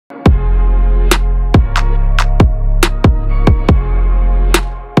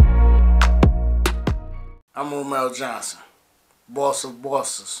I'm Romaro Johnson, boss of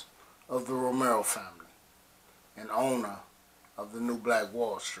bosses of the Romaro family and owner of the new Black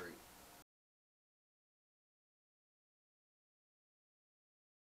Wall Street.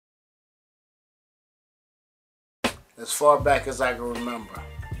 As far back as I can remember,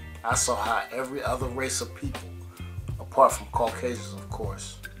 I saw how every other race of people, apart from Caucasians of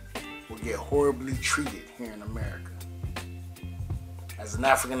course, would get horribly treated here in America. As an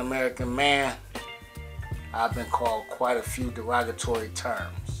African American man, I've been called quite a few derogatory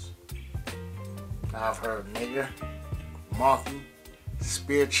terms. I've heard nigger, monkey,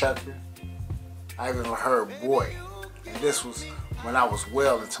 spear chucker. I even heard boy, and this was when I was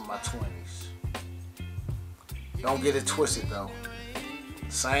well into my 20s. Don't get it twisted though.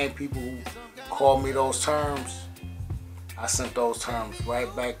 The same people who called me those terms, I sent those terms right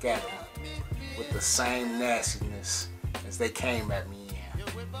back at them with the same nastiness as they came at me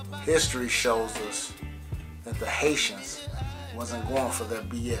in. History shows us that the Haitians wasn't going for their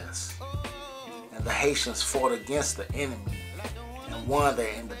BS. And the Haitians fought against the enemy and won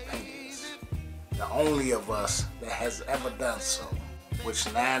their independence. The only of us that has ever done so,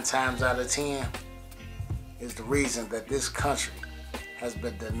 which 9 times out of 10 is the reason that this country has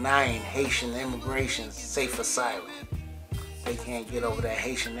been denying Haitian immigration safe asylum. They can't get over that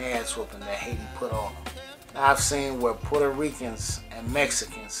Haitian ass whooping that Haiti put on them. I've seen where Puerto Ricans and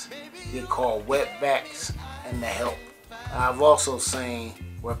Mexicans get called wetbacks and the help. I've also seen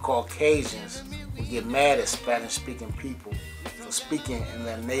where Caucasians will get mad at Spanish-speaking people for speaking in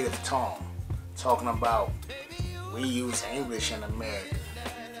their native tongue, talking about, we use English in America.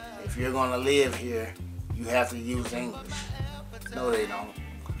 If you're gonna live here, you have to use English. No, they don't.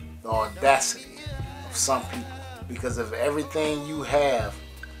 The audacity of some people. Because if everything you have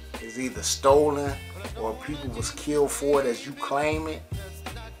is either stolen or people was killed for it as you claim it,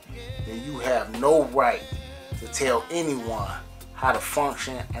 then you have no right to tell anyone how to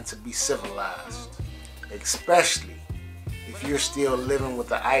function and to be civilized. Especially if you're still living with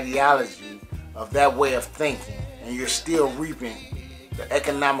the ideology of that way of thinking and you're still reaping the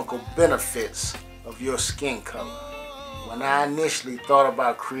economical benefits of your skin color. When I initially thought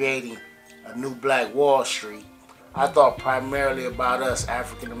about creating a new Black Wall Street, I thought primarily about us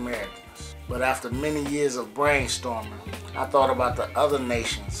African Americans. But after many years of brainstorming, I thought about the other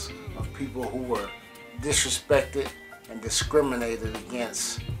nations of people who were disrespected and discriminated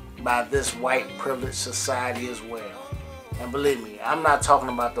against by this white privileged society as well. And believe me, I'm not talking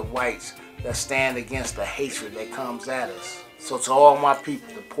about the whites that stand against the hatred that comes at us. So to all my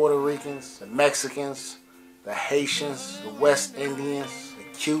people, the Puerto Ricans, the Mexicans, the Haitians, the West Indians, the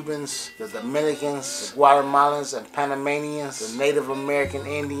Cubans, the Dominicans, the Guatemalans and Panamanians, the Native American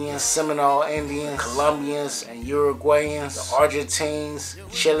Indians, Seminole Indians, Colombians and Uruguayans, the Argentines,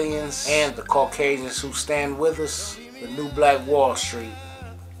 Chileans, and the Caucasians who stand with us, the new Black Wall Street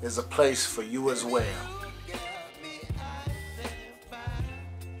is a place for you as well.